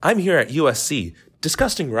I'm here at USC.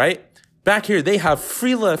 Disgusting, right? Back here, they have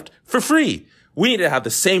free lift for free. We need to have the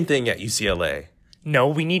same thing at UCLA. No,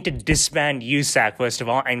 we need to disband USAC, first of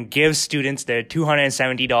all, and give students their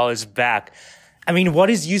 $270 back. I mean, what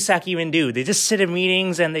does USAC even do? They just sit in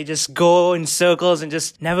meetings and they just go in circles and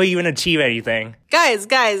just never even achieve anything. Guys,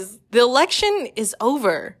 the election is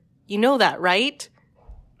over. You know that, right?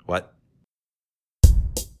 What?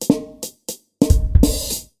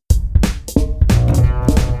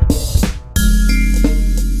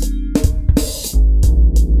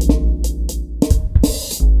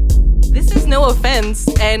 This is no offense,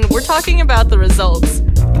 and we're talking about the results.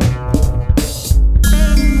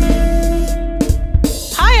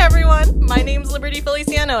 Hi, everyone. My name's Liberty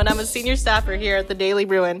Feliciano, and I'm a senior staffer here at the Daily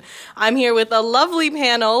Bruin. I'm here with a lovely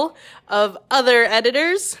panel of other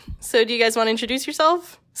editors. So do you guys want to introduce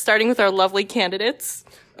yourself? Starting with our lovely candidates.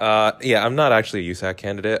 I'm not actually a USAC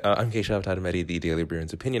candidate. I'm Keshav Tadamedi, the Daily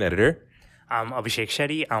Bruin's opinion editor. I'm Abhishek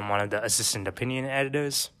Shetty. I'm one of the assistant opinion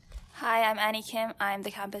editors. Hi, I'm Annie Kim. I'm the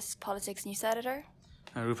campus politics news editor.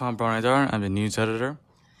 I'm Rupam Bharanidhar. I'm the news editor.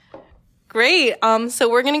 Great. So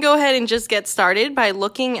we're going to go ahead and just get started by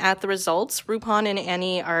looking at the results. Rupam and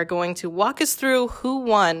Annie are going to walk us through who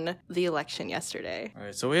won the election yesterday. All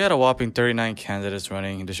right, so we had a whopping 39 candidates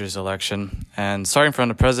running this year's election. And starting from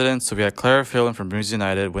the president, so we had Claire Phelan from Bruins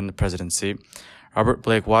United win the presidency. Robert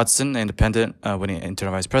Blake Watson, independent, winning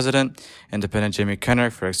internal vice president. Independent Jamie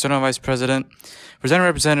Kenrick for external vice president. For general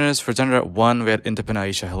representatives, for General Rep 1, we had independent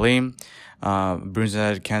Aisha Halim. Bruins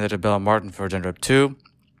United candidate Bella Martin for General Rep 2.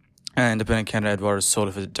 And independent candidate Eduardo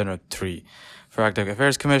Soto for General Rep 3. For Academic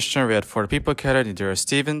Affairs Commissioner, we had For the People candidate Indira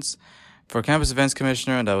Stevens. For Campus Events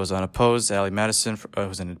Commissioner, and that was unopposed, Ali Madison,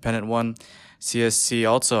 who's an independent one. CSC,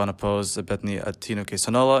 also unopposed, Bethany Atino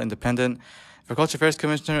Sonola, independent. For Culture Affairs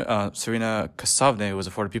Commissioner, Serena Kasavne, who was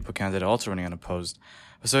a For the People candidate, also running unopposed.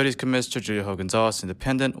 Facilities Commissioner, Julia Ho-Gonzalez,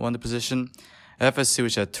 independent, won the position. FSC,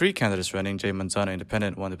 which had 3 candidates running, Jay Manzano,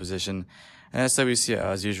 independent, won the position. And SWC,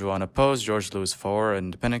 as usual, unopposed, George Lewis Fowler, an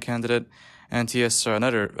independent candidate. And TSR,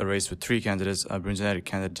 another race with 3 candidates, Bruins United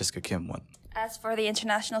candidate Jessica Kim won. As for the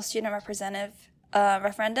International Student Representative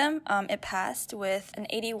referendum, it passed with an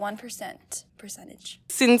 81% percentage.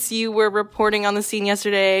 Since you were reporting on the scene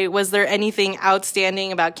yesterday, was there anything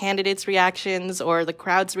outstanding about candidates' reactions or the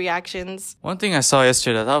crowd's reactions? One thing I saw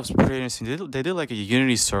yesterday that was pretty interesting, they did like a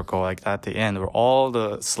unity circle like at the end where all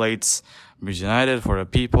the slates, Bruins United, For the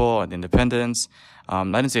People, and Independents, I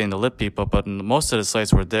didn't say in the Lit People, but most of the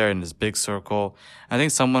slates were there in this big circle. I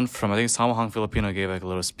think someone from, Samahang Filipino gave like a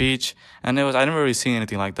little speech, and I never really seen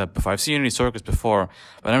anything like that before. I've seen unity circles before,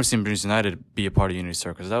 but I've never seen Bruins United be a part of unity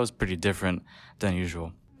circles. That was pretty different than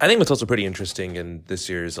usual. I think what's also pretty interesting in this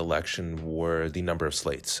year's election were the number of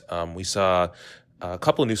slates. We saw a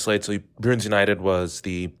couple of new slates. So Bruins United was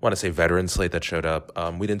the, I want to say, veteran slate that showed up.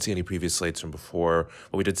 We didn't see any previous slates from before.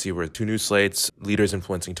 What we did see were 2 new slates, Leaders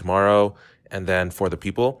Influencing Tomorrow, and then For the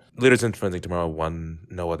People. Leaders Influencing Tomorrow won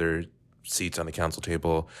no other seats on the council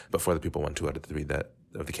table, but For the People won 2 out of 3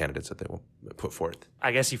 of the candidates that they put forth.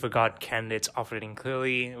 I guess you forgot candidates operating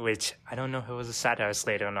clearly, which I don't know if it was a satire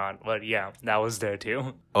slate or not, but yeah, that was there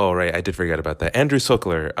too. Oh, right. I did forget about that. Andrew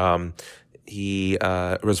Sokler, he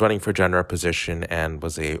was running for general position and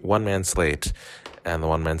was a one-man slate, and the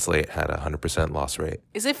one-man slate had a 100% loss rate.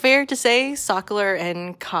 Is it fair to say Sokler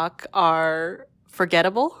and Kok are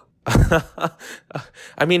forgettable?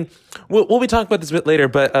 I mean, we'll be talking about this a bit later,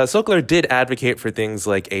 but Sokler did advocate for things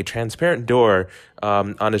like a transparent door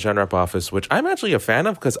on his general rep office, which I'm actually a fan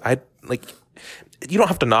of because you don't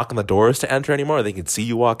have to knock on the doors to enter anymore. They can see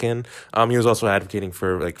you walk in. He was also advocating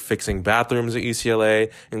for fixing bathrooms at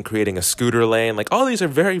UCLA and creating a scooter lane. All these are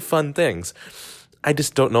very fun things. I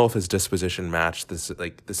just don't know if his disposition matched this,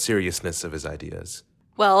 the seriousness of his ideas.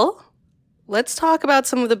 Well, let's talk about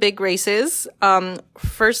some of the big races.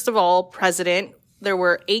 First of all, president. There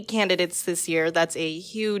were 8 candidates this year. That's a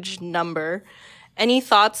huge number. Any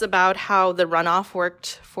thoughts about how the runoff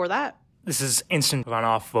worked for that? This is instant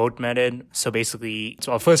runoff vote method. So basically,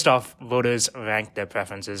 first off, voters rank their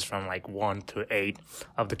preferences from 1 to 8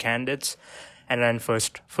 of the candidates. And then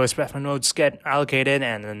first preference votes get allocated,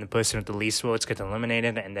 and then the person with the least votes get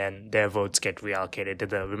eliminated, and then their votes get reallocated to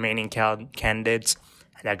the remaining candidates.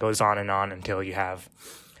 And that goes on and on until you have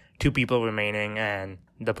 2 people remaining, and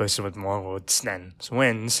the person with more votes then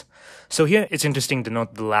wins. So here it's interesting to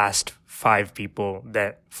note the last 4 people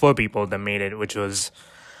that made it, which was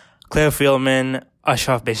Claire Phelan,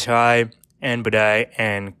 Ashraf Besrai, Ann Budai,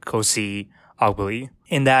 and Kosi Agbali.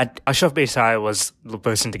 In that, Ashraf Besrai was the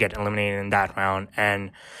person to get eliminated in that round,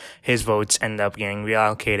 and his votes ended up getting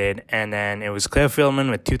reallocated. And then it was Claire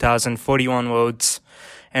Phelan with 2,041 votes,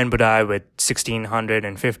 and Budai with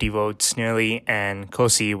 1,650 votes nearly, and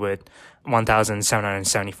Kosi with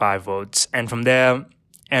 1,775 votes. And from there,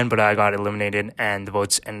 and Budai got eliminated, and the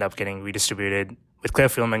votes ended up getting redistributed, with Claire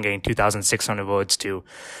Fieldman getting 2,600 votes to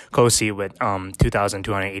Kosi with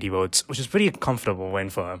 2,280 votes, which is pretty comfortable win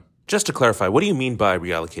for her. Just to clarify, what do you mean by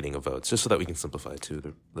reallocating of votes, just so that we can simplify to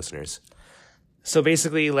the listeners? So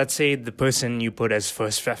basically, let's say the person you put as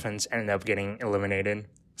first preference ended up getting eliminated.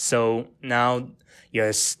 So now,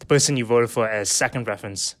 yes, the person you voted for as second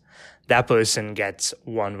preference, that person gets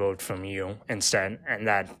one vote from you instead, and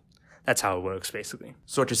that's how it works, basically.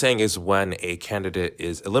 So what you're saying is when a candidate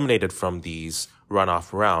is eliminated from these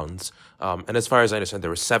runoff rounds, and as far as I understand, there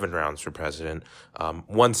were 7 rounds for president.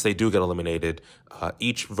 Once they do get eliminated,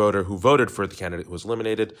 each voter who voted for the candidate who was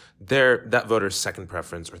eliminated, that voter's second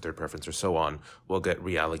preference or third preference or so on will get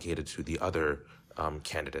reallocated to the other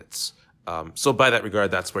candidates. So by that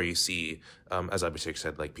regard, that's where you see, as Abhishek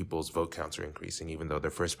said, like people's vote counts are increasing, even though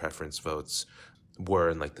their first preference votes were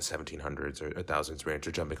in like the 1,700s or 1,000s range,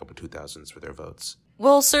 or jumping up to 2,000s for their votes.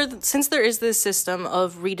 Well, sir, since there is this system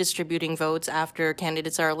of redistributing votes after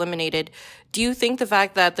candidates are eliminated, do you think the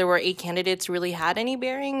fact that there were 8 candidates really had any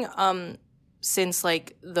bearing? Since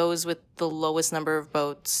like those with the lowest number of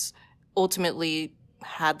votes ultimately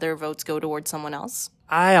had their votes go towards someone else?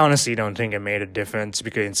 I honestly don't think it made a difference,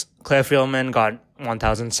 because Claire Fieldman got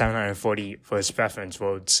 1,740 first preference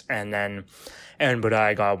votes, and then Erin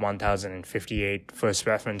Budai got 1,058 first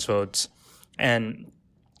preference votes. And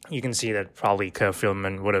you can see that probably Claire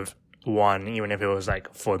Fieldman would have won, even if it was like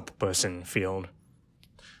a 4th-person field.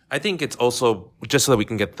 I think it's also, just so that we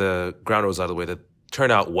can get the ground rules out of the way, that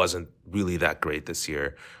turnout wasn't really that great this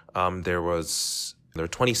year. There were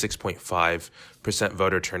 26.5%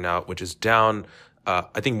 voter turnout, which is down,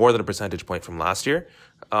 I think, more than a percentage point from last year.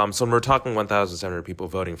 So when we're talking 1,700 people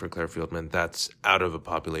voting for Claire Fieldman, that's out of a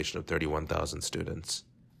population of 31,000 students.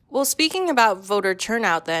 Well, speaking about voter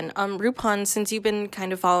turnout then, Rupan, since you've been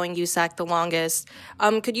kind of following USAC the longest,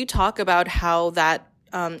 could you talk about how that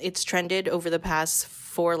it's trended over the past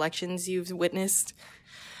 4 elections you've witnessed?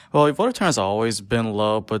 Well, voter turnout has always been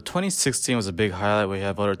low, but 2016 was a big highlight. We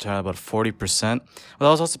had voter turnout about 40%. Well, that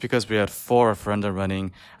was also because we had 4 referenda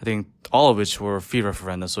running, I think all of which were fee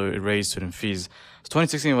referenda, so it raised student fees. So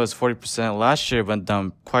 2016 was 40%. Last year it went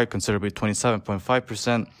down quite considerably,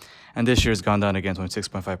 27.5%. And this year it's gone down again,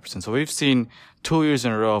 26.5%. So we've seen 2 years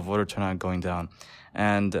in a row of voter turnout going down.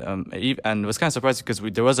 And it was kind of surprising because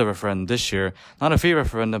there was a referendum this year, not a fee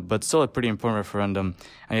referendum, but still a pretty important referendum.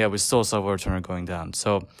 And yeah, we still saw voter turnout going down.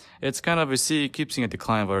 So it's kind of, keep seeing a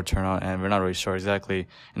decline in voter turnout, and we're not really sure exactly,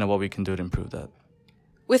 what we can do to improve that.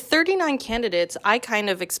 With 39 candidates, I kind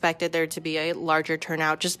of expected there to be a larger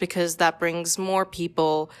turnout just because that brings more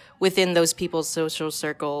people within those people's social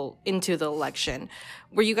circle into the election.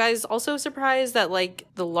 Were you guys also surprised that like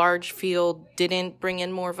the large field didn't bring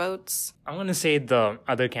in more votes? I'm going to say the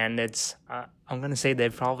other candidates, I'm going to say they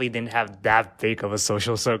probably didn't have that big of a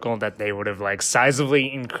social circle that they would have like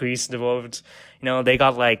sizably increased the votes. They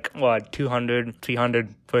got like, 200,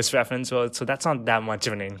 300 first preference votes, so that's not that much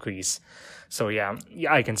of an increase. So yeah,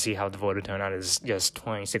 I can see how the voter turnout is just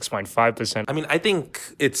 26.5%. I mean, I think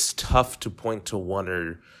it's tough to point to 1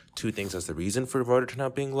 or 2 things as the reason for voter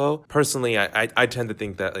turnout being low. Personally, I tend to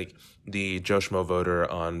think that like the Joe Schmo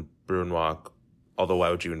voter on Bruin Walk, although why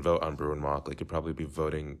would you even vote on Bruin Walk? Like you'd probably be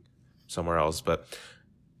voting somewhere else. But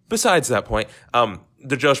besides that point,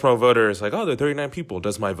 the Joe Schmo voter is like, oh, there are 39 people.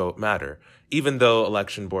 Does my vote matter? Even though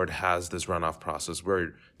election board has this runoff process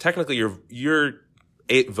where technically your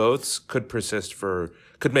 8 votes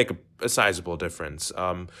could make a sizable difference.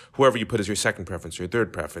 Whoever you put as your second preference, your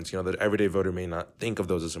third preference, the everyday voter may not think of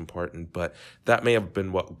those as important, but that may have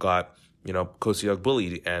been what got, Kosi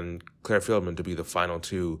Ogbuli and Claire Fieldman to be the final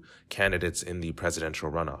 2 candidates in the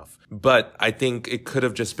presidential runoff. But I think it could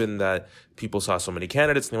have just been that people saw so many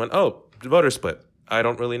candidates and they went, oh, the voter split. I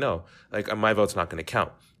don't really know. Like, my vote's not going to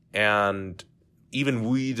count. And even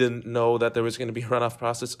we didn't know that there was going to be a runoff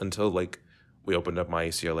process until, we opened up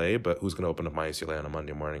MyUCLA, but who's going to open up MyUCLA on a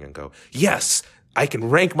Monday morning and go, yes, I can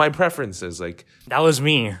rank my preferences? That was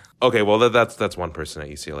me. Okay, well, that's one person at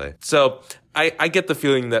UCLA. So I get the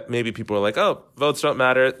feeling that maybe people are like, oh, votes don't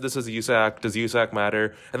matter. This is USAC. Does USAC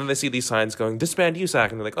matter? And then they see these signs going, disband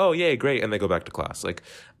USAC. And they're like, oh, yay, great. And they go back to class.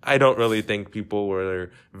 I don't really think people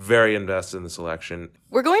were very invested in this election.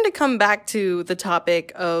 We're going to come back to the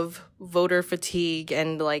topic of voter fatigue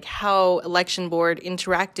and how election board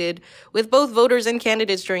interacted with both voters and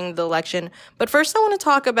candidates during the election. But first I want to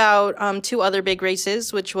talk about 2 other big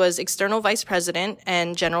races, which was external vice president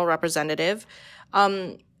and general representative.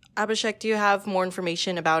 Abhishek, do you have more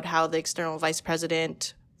information about how the external vice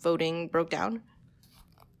president voting broke down?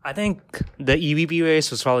 I think the EVP race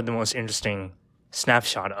was probably the most interesting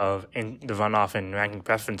snapshot of in the runoff and ranking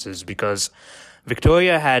preferences because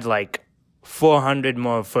Victoria had like 400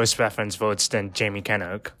 more first preference votes than Jamie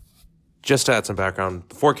Kennock. Just to add some background,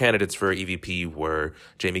 the 4 candidates for EVP were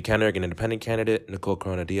Jamie Kennock, an independent candidate, Nicole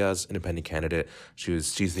Corona Diaz, independent candidate.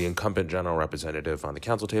 She's the incumbent general representative on the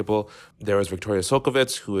council table. There was Victoria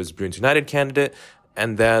Solkovitz, who is Bruins United candidate.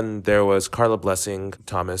 And then there was Carla Blessing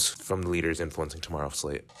Thomas from the Leaders Influencing Tomorrow's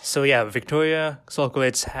Slate. So yeah, Victoria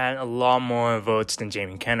Solkovitz had a lot more votes than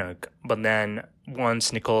Jamie Kennock. But then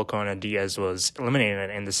once Nicole Corona Diaz was eliminated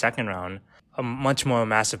in the second round, a much more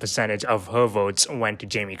massive percentage of her votes went to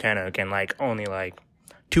Jamie Kennock, and only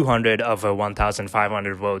 200 of her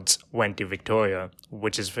 1,500 votes went to Victoria,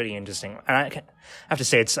 which is pretty interesting. And I have to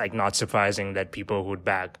say, it's not surprising that people who'd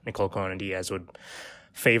back Nicole Corona Diaz would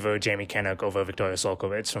favor Jamie Kennock over Victoria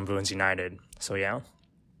Solkovitz from Bruins United. So yeah.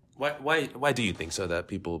 Why do you think so, that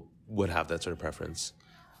people would have that sort of preference?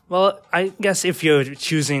 Well, I guess if you're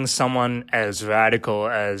choosing someone as radical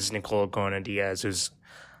as Nicole Corona Diaz, who's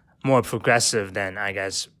more progressive than, I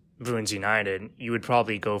guess, Bruins United, you would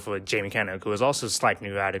probably go for Jamie Kennock, who is also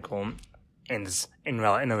slightly radical in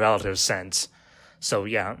a relative sense. So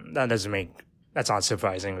yeah, that's not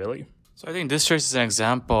surprising, really. So I think this race is an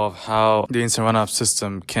example of how the instant runoff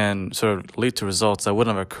system can sort of lead to results that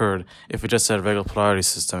wouldn't have occurred if we just had a regular plurality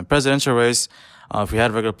system. In presidential race, if we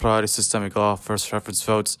had a regular plurality system, we go off first preference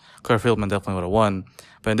votes, Claire Fieldman definitely would have won.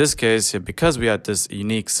 But in this case, because we had this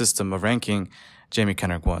unique system of ranking, Jamie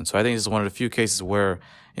Kennock won. So I think this is one of the few cases where,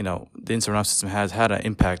 the instant runoff system has had an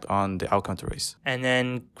impact on the outcome to race. And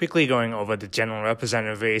then quickly going over the general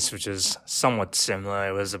representative race, which is somewhat similar.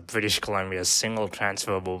 It was a British Columbia single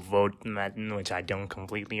transferable vote method, which I don't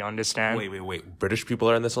completely understand. Wait. British people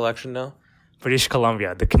are in this election now? British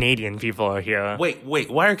Columbia, the Canadian people are here. Wait.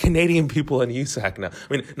 Why are Canadian people in USAC now?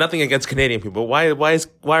 I mean, nothing against Canadian people. Why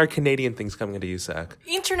are Canadian things coming into USAC?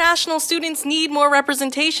 International students need more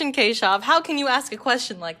representation, Keshav. How can you ask a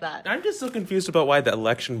question like that? I'm just so confused about why the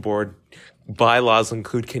election board bylaws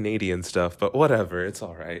include Canadian stuff, but whatever, it's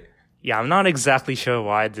all right. Yeah, I'm not exactly sure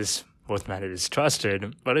why this vote method is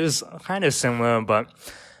trusted, but it was kind of similar. But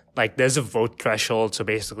there's a vote threshold, so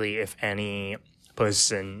basically, if any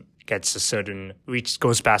person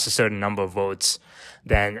goes past a certain number of votes,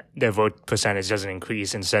 then their vote percentage doesn't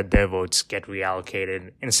increase. Instead, their votes get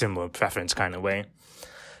reallocated in a similar preference kind of way.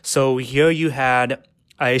 So here you had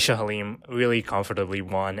Aisha Halim really comfortably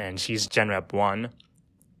won, and she's Gen Rep 1.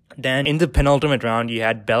 Then in the penultimate round, you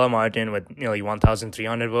had Bella Martin with nearly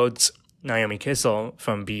 1,300 votes, Naomi Kissel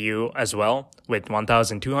from BU as well with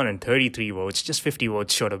 1,233 votes, just 50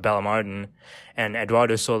 votes short of Bella Martin, and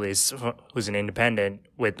Eduardo Solis, who's an independent,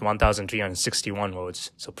 with 1,361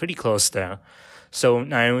 votes. So pretty close there. So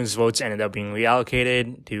Naomi's votes ended up being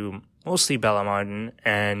reallocated to mostly Bella Martin,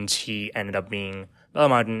 and Bella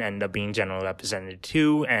Martin ended up being General Representative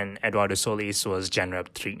 2, and Eduardo Solis was Gen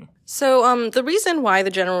Rep 3. So the reason why the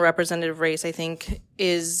general representative race, I think,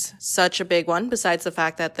 is such a big one, besides the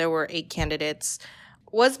fact that there were 8 candidates,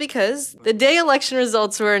 was because the day election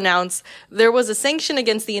results were announced, there was a sanction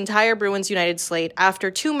against the entire Bruins United slate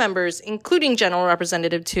after 2 members, including General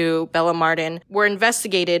Representative 2, Bella Martin, were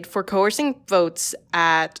investigated for coercing votes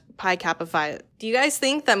at Pi Kappa Phi. Do you guys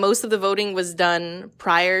think that most of the voting was done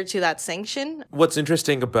prior to that sanction? What's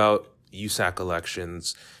interesting about USAC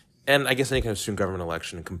elections, and I guess any kind of student government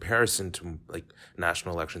election in comparison to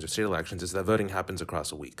national elections or state elections, is that voting happens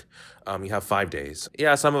across a week. You have 5 days.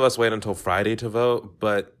 Yeah, some of us wait until Friday to vote,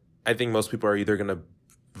 but I think most people are either going to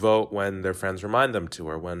vote when their friends remind them to,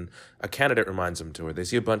 or when a candidate reminds them to, or they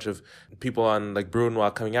see a bunch of people on Bruin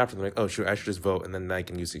Walk coming after them, oh, sure, I should just vote, and then I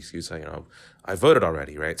can use the excuse, I voted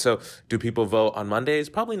already, right? So do people vote on Mondays?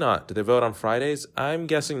 Probably not. Do they vote on Fridays? I'm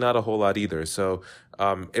guessing not a whole lot either. So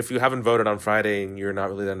if you haven't voted on Friday and you're not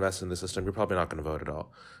really that invested in the system, you're probably not going to vote at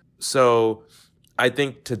all. So I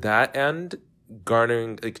think to that end,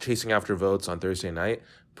 chasing after votes on Thursday night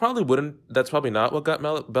that's probably not what got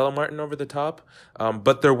Bella Martin over the top.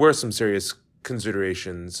 But there were some serious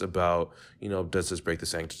considerations about, does this break the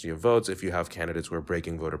sanctity of votes if you have candidates who are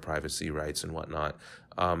breaking voter privacy rights and whatnot,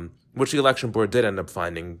 which the election board did end up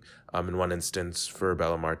finding in one instance for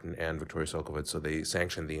Bella Martin and Victoria Solkovitz. So they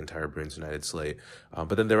sanctioned the entire Bruins United slate.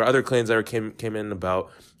 But then there were other claims that came in about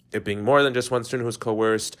it being more than just one student who was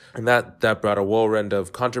coerced, and that brought a whirlwind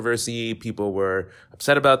of controversy. People were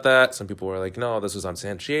upset about that. Some people were like, no, this was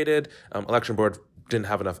unsubstantiated. Election board didn't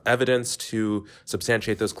have enough evidence to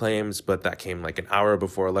substantiate those claims, but that came like an hour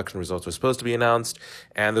before election results were supposed to be announced.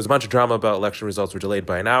 And there's a bunch of drama about election results were delayed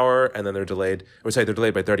by an hour, and then they're delayed by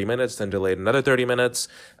 30 minutes, then delayed another 30 minutes.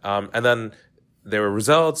 And then there were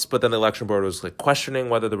results, but then the election board was like questioning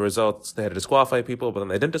whether the results, they had to disqualify people, but then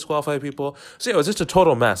they didn't disqualify people. So yeah, it was just a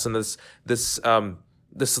total mess. And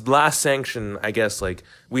this last sanction, I guess, like,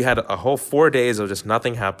 we had a whole 4 days of just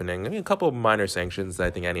nothing happening. I mean, a couple of minor sanctions that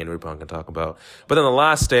I think Annie and Rupon can talk about. But then the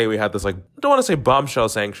last day, we had this, like, I don't want to say bombshell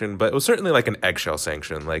sanction, but it was certainly like an eggshell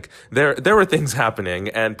sanction. Like, there were things happening,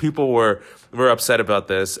 and people were upset about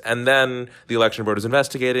this. And then the election board was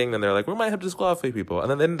investigating, and they're like, we might have to disqualify people.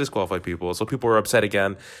 And then they didn't disqualify people, so people were upset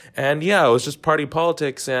again. And yeah, it was just party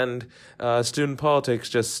politics and student politics,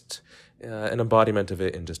 just an embodiment of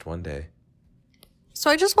it in just one day. So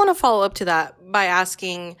I just want to follow up to that by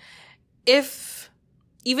asking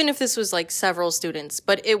even if this was like several students,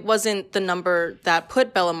 but it wasn't the number that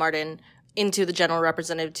put Bella Martin into the general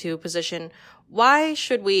representative 2 position, why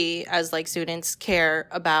should we as like students care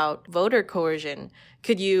about voter coercion?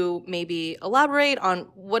 Could you maybe elaborate on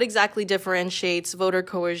what exactly differentiates voter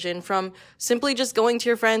coercion from simply just going to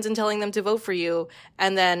your friends and telling them to vote for you,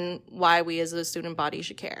 and then why we as a student body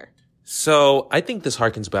should care? So I think this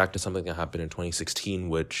harkens back to something that happened in 2016,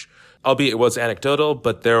 which, albeit it was anecdotal,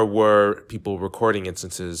 but there were people recording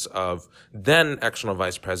instances of then external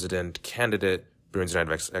vice president candidate, Bruins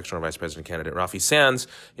United external vice president candidate Rafi Sands,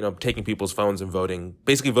 taking people's phones and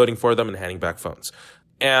basically voting for them and handing back phones.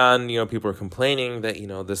 And, people are complaining that,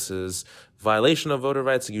 this is violation of voter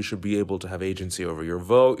rights. You should be able to have agency over your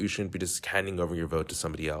vote. You shouldn't be just handing over your vote to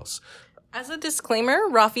somebody else. As a disclaimer,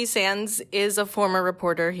 Rafi Sands is a former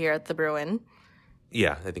reporter here at the Bruin.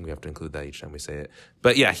 Yeah, I think we have to include that each time we say it.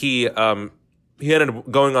 But yeah, he ended up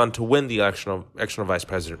going on to win the external vice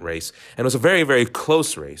president race. And it was a very, very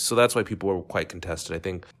close race. So that's why people were quite contested. I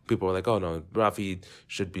think people were like, oh no, Rafi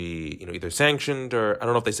should be, either sanctioned, or I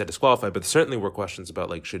don't know if they said disqualified, but there certainly were questions about,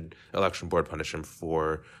 like, should election board punish him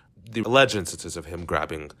for the alleged instances of him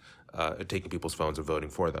taking people's phones and voting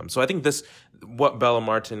for them. So I think what Bella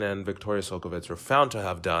Martin and Victoria Solkovitz were found to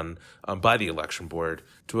have done by the election board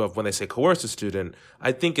when they say coerce a student,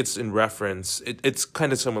 I think it's in reference, it's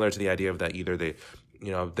kind of similar to the idea of that either they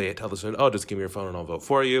tell the student, oh, just give me your phone and I'll vote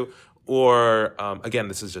for you. Or, again,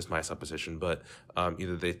 this is just my supposition, but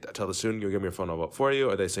either they tell the student, you'll give me your phone, I'll vote for you,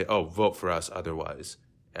 or they say, oh, vote for us otherwise.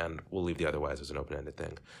 And we'll leave the otherwise as an open-ended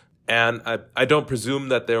thing. And I don't presume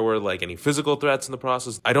that there were like any physical threats in the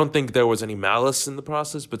process. I don't think there was any malice in the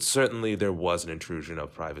process, but certainly there was an intrusion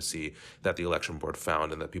of privacy that the election board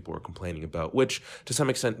found and that people were complaining about, which to some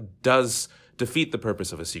extent does defeat the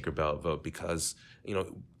purpose of a secret ballot vote because,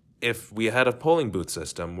 if we had a polling booth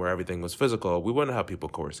system where everything was physical, we wouldn't have people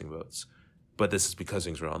coercing votes. But this is because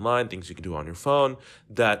things are online, things you can do on your phone,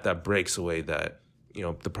 that breaks away the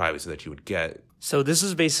privacy that you would get. So this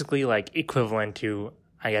is basically like equivalent to,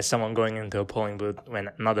 I guess, someone going into a polling booth when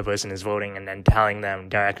another person is voting and then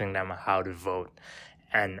directing them how to vote.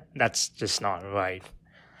 And that's just not right.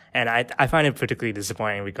 And I find it particularly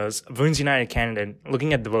disappointing because Bruins United candidate,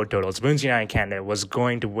 looking at the vote totals, Bruins United candidate was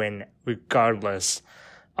going to win regardless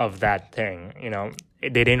of that thing. They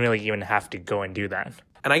didn't really even have to go and do that.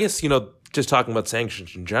 And I guess, just talking about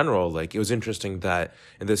sanctions in general, like, it was interesting that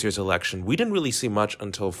in this year's election, we didn't really see much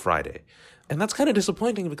until Friday. And that's kind of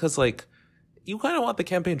disappointing because, like, you kind of want the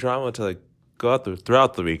campaign drama to, like, go out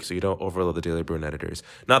throughout the week so you don't overload the Daily Bruin editors.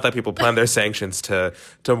 Not that people plan their sanctions to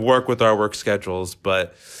work with our work schedules,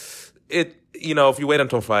 but if you wait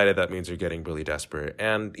until Friday, that means you're getting really desperate.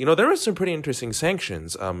 And, there were some pretty interesting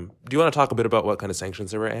sanctions. Do you want to talk a bit about what kind of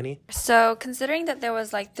sanctions there were, Annie? So considering that there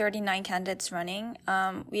was like 39 candidates running,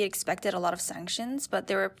 we expected a lot of sanctions, but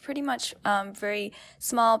they were pretty much very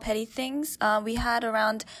small, petty things. We had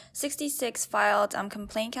around 66 filed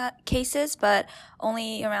complaint cases, but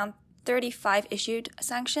only around 35 issued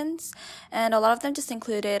sanctions, and a lot of them just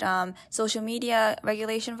included social media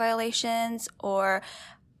regulation violations or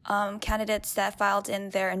candidates that filed in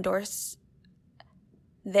their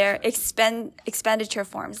expenditure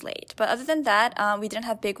forms late. But other than that, we didn't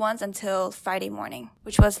have big ones until Friday morning,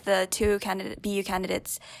 which was the 2 BU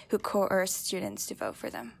candidates who coerced students to vote for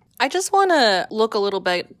them. I just want to look a little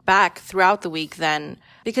bit back throughout the week then,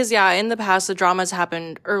 because in the past the dramas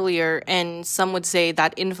happened earlier and some would say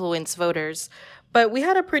that influenced voters, but we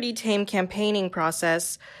had a pretty tame campaigning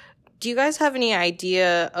process. Do you guys have any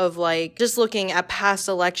idea of, like, just looking at past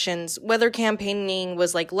elections, whether campaigning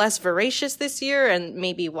was, like, less voracious this year and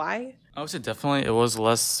maybe why? I would say definitely it was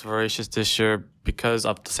less voracious this year because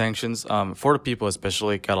of the sanctions. For the people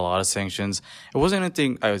especially, got a lot of sanctions. It wasn't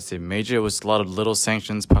anything I would say major. It was a lot of little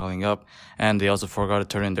sanctions piling up, and they also forgot to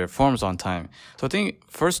turn in their forms on time. So I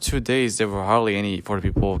think first 2 days there were hardly any for the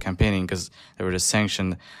people campaigning because they were just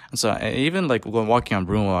sanctioned. And so even like when walking on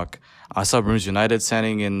Broomwalk, I saw Bruins United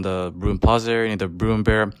standing in the Broom Plaza area, near the Broom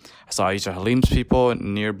Bear. I saw Aisha Halim's people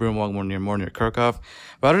near Broomwalk, more near Kirkhoff.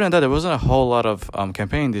 But other than that, there wasn't a whole lot of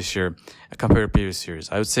campaigning this year compared to previous years.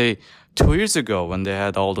 I would say 2 years ago when they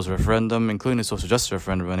had all those referendum, including the social justice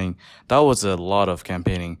referendum running, that was a lot of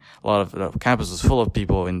campaigning. A lot of the campus was full of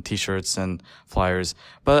people in t-shirts and flyers.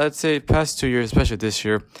 But I'd say past 2 years, especially this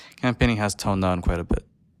year, campaigning has toned down quite a bit.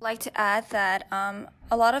 I'd like to add that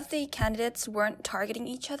a lot of the candidates weren't targeting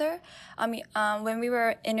each other. I mean, when we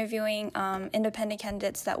were interviewing independent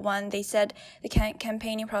candidates that won, they said the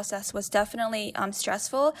campaigning process was definitely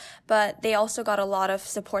stressful, but they also got a lot of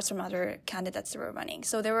supports from other candidates that were running.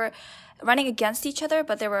 So they were running against each other,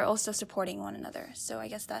 but they were also supporting one another. So I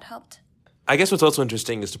guess that helped. I guess what's also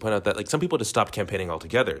interesting is to point out that like some people just stopped campaigning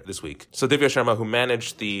altogether this week. So Divya Sharma, who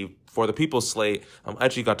managed the For the People slate, I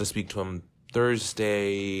actually got to speak to him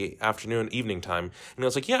Thursday afternoon, evening time. And I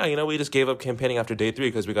was like, yeah, we just gave up campaigning after day 3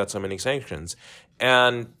 because we got so many sanctions.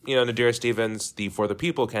 And, Nadira Stevens, the For the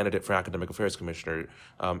People candidate for Academic Affairs Commissioner,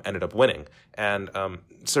 ended up winning. And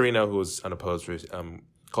Serena, who was unopposed for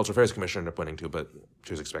Cultural Affairs Commissioner, ended up winning too, but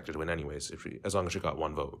she was expected to win anyways, as long as she got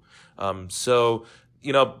 1 vote. So,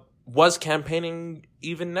 was campaigning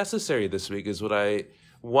even necessary this week is what I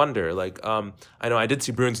wonder. Like, I know I did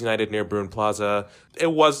see Bruins United near Broom Plaza.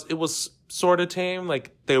 It was sort of tame.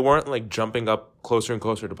 Like, they weren't like jumping up closer and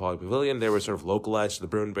closer to Poly Pavilion. They were sort of localized to the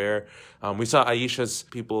Bruin Bear. We saw Aisha's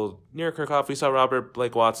people near Kirkhoff. We saw Robert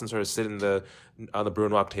Blake Watson sort of sit on the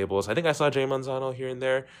Bruin Walk tables. I think I saw Jay Manzano here and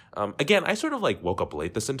there. Again, I sort of like woke up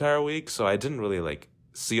late this entire week, so I didn't really like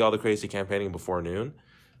see all the crazy campaigning before noon.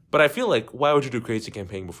 But I feel like, why would you do crazy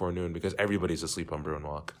campaigning before noon? Because everybody's asleep on Bruin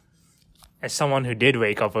Walk. As someone who did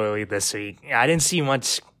wake up early this week, I didn't see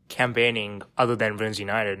much campaigning other than Bruins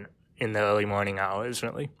United in the early morning hours,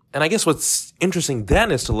 really. And I guess what's interesting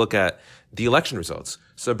then is to look at the election results.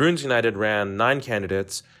 So Bruins United ran 9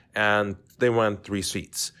 candidates, and they won 3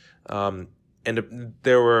 seats. And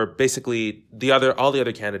there were basically all the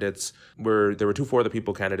other candidates there were 2 For the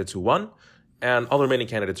People candidates who won, and all the remaining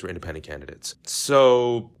candidates were independent candidates.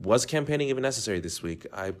 So was campaigning even necessary this week?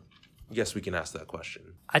 I guess we can ask that question.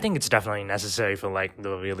 I think it's definitely necessary for like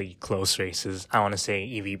the really close races. I want to say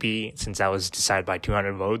EVP, since that was decided by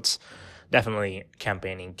 200 votes. Definitely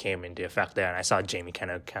campaigning came into effect there. And I saw Jamie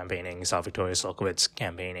Kenner campaigning, saw Victoria Slokowitz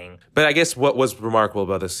campaigning. But I guess what was remarkable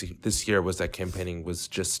about this year was that campaigning was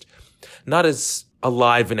just not as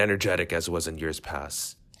alive and energetic as it was in years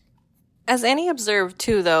past. As Annie observed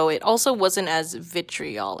too, though, it also wasn't as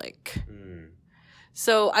vitriolic.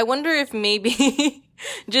 So I wonder if maybe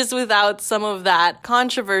just without some of that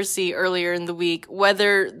controversy earlier in the week,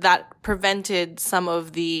 whether that prevented some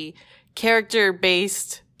of the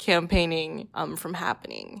character-based campaigning from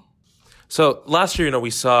happening. So last year,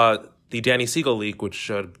 we saw the Danny Siegel leak, which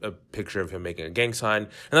showed a picture of him making a gang sign,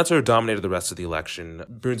 and that sort of dominated the rest of the election.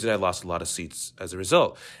 Bruins United lost a lot of seats as a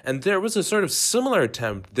result. And there was a sort of similar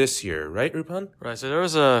attempt this year, right, Rupan? Right, so there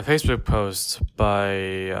was a Facebook post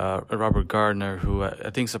by Robert Gardner, who I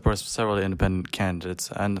think supports several independent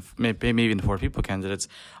candidates, and maybe even the For People candidates,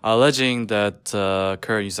 alleging that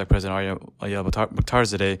current USAC President Ariel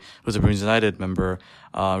Mukhtarzadeh, who's a Bruins United member,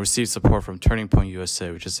 received support from Turning Point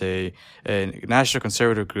USA, which is a national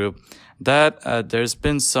conservative group that there's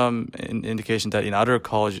been some indication that in other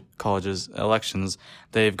colleges elections,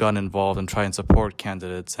 they've gotten involved and try and support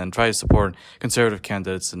candidates and try to support conservative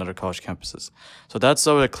candidates in other college campuses. So that's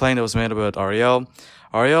sort of a claim that was made about Ariel.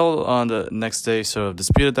 Ariel on the next day sort of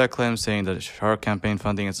disputed that claim, saying that her campaign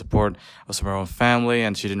funding and support was from her own family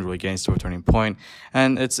and she didn't really gain support Turning Point.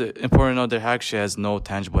 And it's important to note that actually has no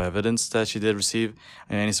tangible evidence that she did receive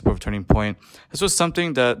any support for Turning Point. This was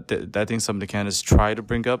something that I think some of the candidates tried to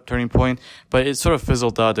bring up Turning Point, but it sort of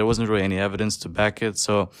fizzled out. There wasn't really any evidence to back it,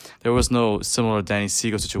 so there was no similar Danny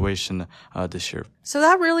Siegel situation this year. So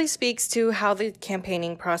that really speaks to how the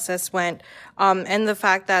campaigning process went, and the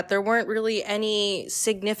fact that there weren't really any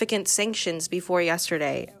significant sanctions before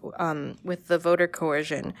yesterday with the voter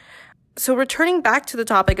coercion. So returning back to the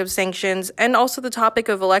topic of sanctions and also the topic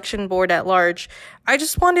of election board at large, I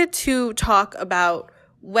just wanted to talk about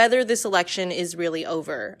whether this election is really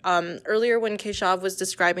over. Earlier when Keshav was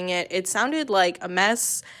describing it, it sounded like a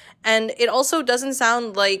mess. And it also doesn't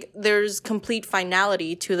sound like there's complete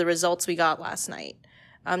finality to the results we got last night.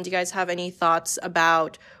 Do you guys have any thoughts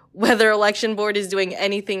about whether election board is doing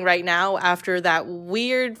anything right now after that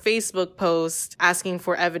weird Facebook post asking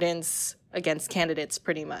for evidence against candidates,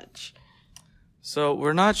 pretty much. So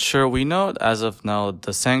we're not sure. We know as of now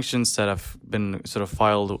the sanctions that have been sort of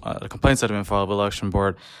filed, the complaints that have been filed with election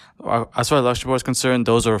board, as far as election board is concerned,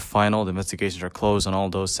 those are final. The investigations are closed on all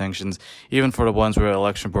those sanctions. Even for the ones where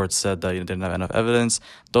election board said that you didn't have enough evidence,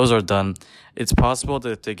 those are done. It's possible that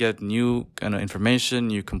if they get new information,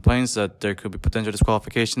 new complaints, that there could be potential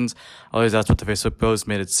disqualifications. At least that's what the Facebook post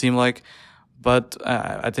made it seem like. But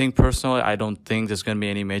I think personally, I don't think there's going to be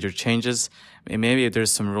any major changes. Maybe if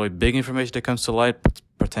there's some really big information that comes to light,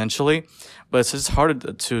 potentially. But it's just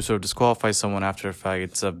hard to sort of disqualify someone after the fact.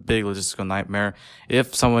 It's a big logistical nightmare.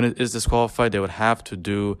 If someone is disqualified, they would have to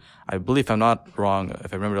do, I believe, if I'm not wrong,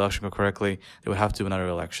 if I remember the election correctly, they would have to do another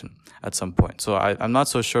election at some point. So I'm not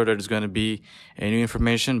so sure that there's going to be any new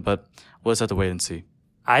information, but we'll just have to wait and see.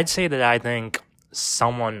 I'd say that I think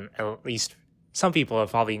someone, at least some people, are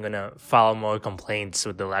probably going to file more complaints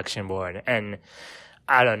with the election board. And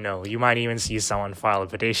I don't know, you might even see someone file a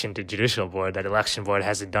petition to judicial board that election board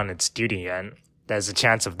hasn't done its duty yet. There's a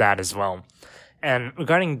chance of that as well. And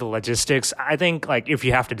regarding the logistics, I think like if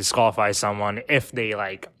you have to disqualify someone, if they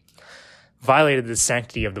like violated the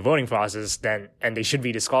sanctity of the voting process, then, and they should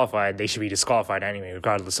be disqualified anyway,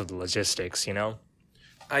 regardless of the logistics, you know?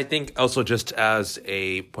 I think also just as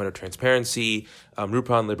a point of transparency,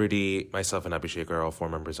 Rupan, Liberty, myself, and Abhishek are all 4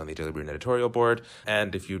 members on the Daily Bruin editorial board.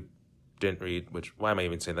 And if you didn't read, which, why am I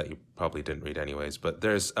even saying that? You probably didn't read anyways. But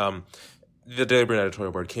there's, the Daily Bruin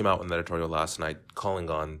editorial board came out with an editorial last night calling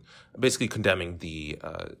on, basically condemning the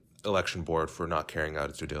election board for not carrying out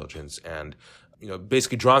its due diligence and, you know,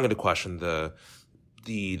 basically drawing into question the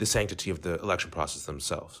sanctity of the election process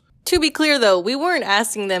themselves. To be clear, though, we weren't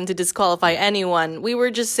asking them to disqualify anyone. We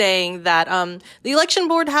were just saying that the election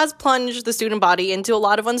board has plunged the student body into a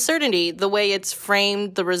lot of uncertainty. The way it's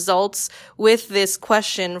framed the results with this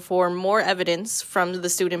question for more evidence from the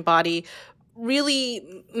student body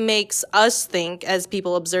really makes us think, as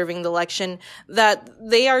people observing the election, that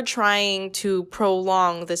they are trying to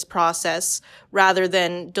prolong this process rather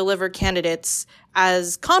than deliver candidates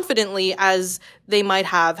as confidently as they might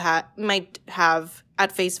have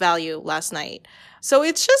at face value last night. So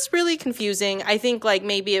it's just really confusing. I think like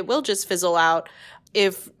maybe it will just fizzle out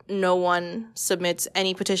if no one submits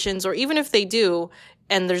any petitions, or even if they do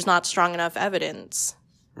and there's not strong enough evidence.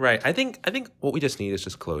 Right. I think what we just need is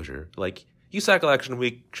just closure. Like, USAC election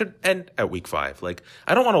week should end at week 5. Like,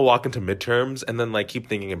 I don't want to walk into midterms and then like keep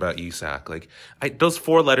thinking about USAC. Like, those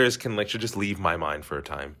 4 letters should just leave my mind for a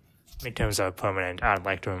time. Midterms are permanent. I'd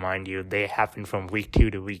like to remind you, they happen from week 2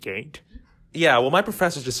 to week 8. Yeah, well, my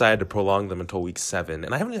professors decided to prolong them until week 7,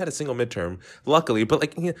 and I haven't had a single midterm, luckily. But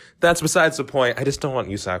like, that's besides the point. I just don't want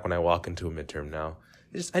USAC when I walk into a midterm now.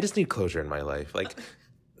 I just need closure in my life. Like,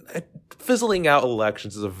 fizzling out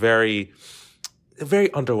elections is a very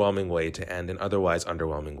underwhelming way to end an otherwise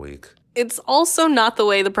underwhelming week. It's also not the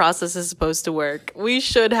way the process is supposed to work. We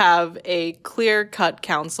should have a clear-cut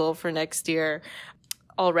council for next year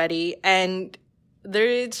already, and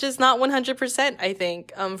it's just not 100%, I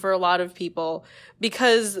think, for a lot of people,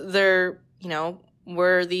 because were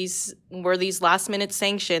these last minute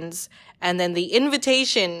sanctions and then the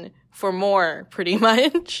invitation for more, pretty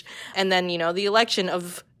much, and then, the election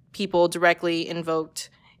of people directly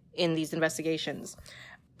invoked in these investigations.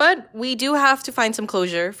 But we do have to find some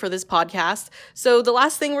closure for this podcast. So the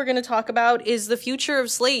last thing we're going to talk about is the future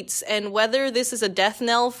of slates and whether this is a death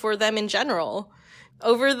knell for them in general.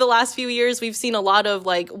 Over the last few years, we've seen a lot of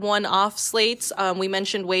one-off slates. We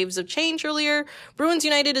mentioned Waves of Change earlier. Bruins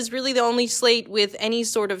United is really the only slate with any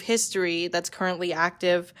sort of history that's currently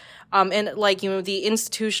active, and the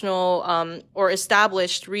institutional or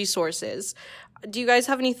established resources. Do you guys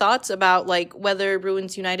have any thoughts about whether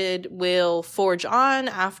Bruins United will forge on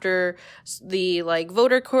after the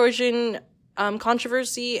voter coercion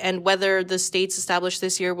controversy, and whether the states established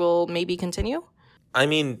this year will maybe continue? I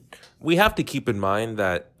mean, we have to keep in mind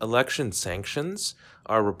that election sanctions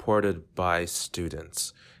are reported by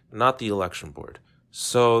students, not the election board.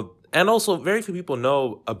 So, and also very few people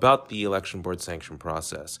know about the election board sanction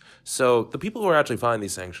process. So the people who are actually filing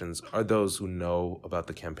these sanctions are those who know about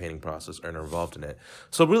the campaigning process and are involved in it.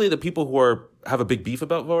 So really the people who have a big beef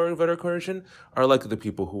about voter coercion are likely the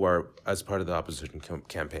people who are as part of the opposition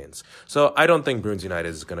campaigns. So I don't think Bruins United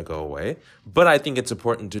is going to go away, but I think it's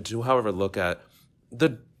important to however, look at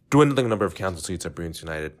the dwindling number of council seats that Bruins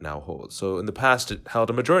United now holds. So in the past, it held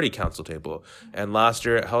a majority council table, and last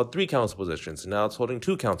year it held 3 council positions, and now it's holding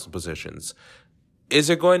 2 council positions. is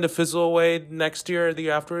it going to fizzle away next year or the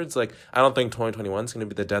year afterwards? Like, I don't think 2021 is going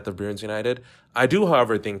to be the death of Bruins United. I do,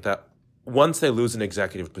 however, think that once they lose an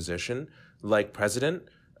executive position, like president,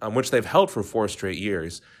 which they've held for 4 straight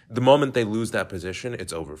years, the moment they lose that position,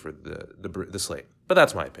 it's over for the slate. But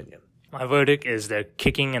that's my opinion. My verdict is they're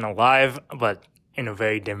kicking and alive, but in a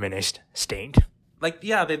very diminished state. Like,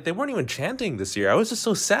 yeah, they weren't even chanting this year. I was just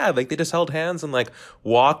so sad. Like, they just held hands and, like,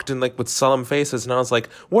 walked and, like, with solemn faces. And I was like,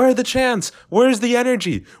 where are the chants? Where's the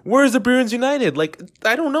energy? Where's the Bruins United? Like,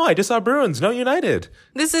 I don't know. I just saw Bruins, no United.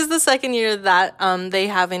 This is the second year that they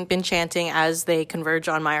haven't been chanting as they converge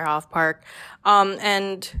on Meyerhoff Park.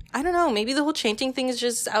 And I don't know, maybe the whole chanting thing is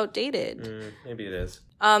just outdated. Maybe it is.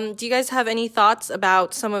 Do you guys have any thoughts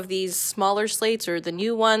about some of these smaller slates or the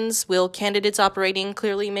new ones? Will candidates operating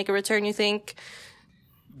clearly make a return, you think?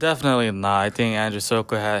 Definitely not. I think Andrew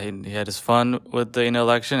Sokol he had his fun with the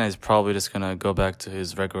election, and he's probably just gonna go back to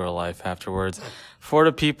his regular life afterwards. For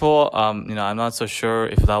the people, I'm not so sure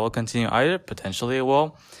if that will continue either. Potentially it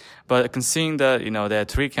will, but considering that they had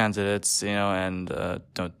 3 candidates, and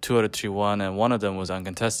 2 out of 3 won, and one of them was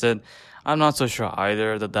uncontested, I'm not so sure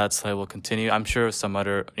either that slate will continue. I'm sure some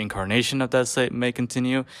other incarnation of that slate may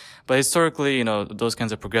continue. But historically, those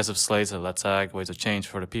kinds of progressive slates, Let's Act, Ways of Change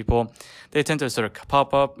for the people, they tend to sort of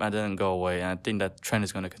pop up and then go away. And I think that trend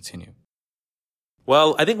is going to continue.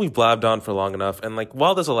 Well, I think we've blabbed on for long enough. And, like,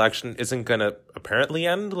 while this election isn't going to apparently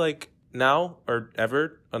end, like, now or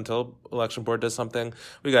ever until election board does something,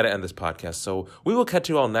 we got to end this podcast. So we will catch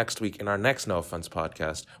you all next week in our next No Offense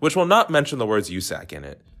podcast, which will not mention the words USAC in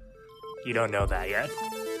it. You don't know that yet.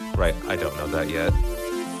 Right, I don't know that yet.